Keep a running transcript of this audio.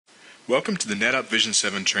Welcome to the Netop Vision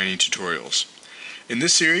 7 training tutorials. In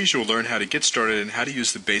this series, you'll learn how to get started and how to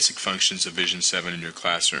use the basic functions of Vision 7 in your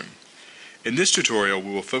classroom. In this tutorial,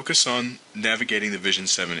 we will focus on navigating the Vision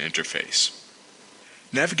 7 interface.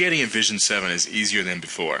 Navigating in Vision 7 is easier than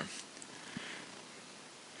before.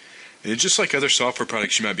 And just like other software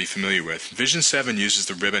products you might be familiar with, Vision 7 uses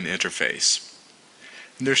the ribbon interface.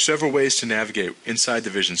 And there are several ways to navigate inside the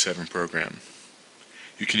Vision 7 program.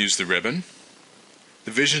 You can use the ribbon,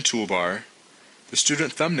 the Vision Toolbar, the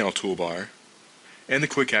Student Thumbnail Toolbar, and the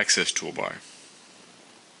Quick Access Toolbar.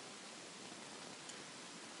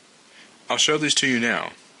 I'll show these to you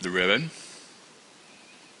now. The ribbon,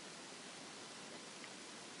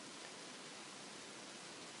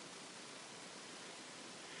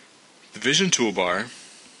 the Vision Toolbar,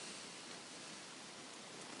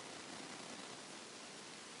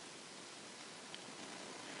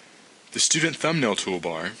 the Student Thumbnail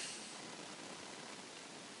Toolbar,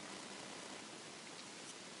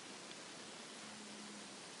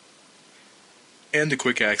 and the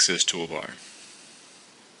Quick Access Toolbar.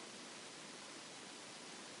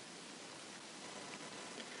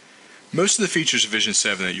 Most of the features of Vision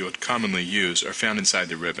 7 that you will commonly use are found inside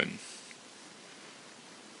the ribbon.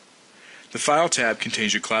 The File tab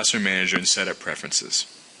contains your Classroom Manager and Setup preferences.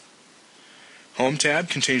 Home tab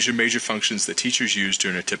contains your major functions that teachers use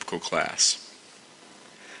during a typical class.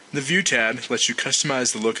 The View tab lets you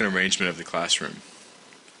customize the look and arrangement of the classroom.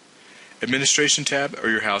 Administration tab are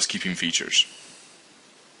your housekeeping features.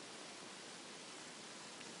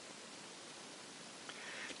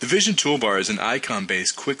 The Vision Toolbar is an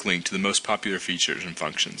icon-based quick link to the most popular features and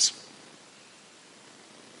functions.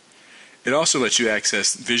 It also lets you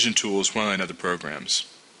access Vision tools while in other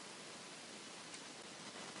programs.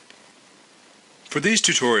 For these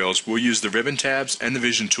tutorials, we'll use the ribbon tabs and the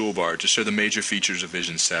Vision Toolbar to show the major features of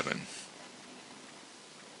Vision 7.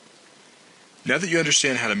 Now that you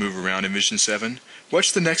understand how to move around in Vision 7,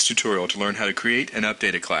 watch the next tutorial to learn how to create and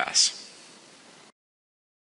update a class.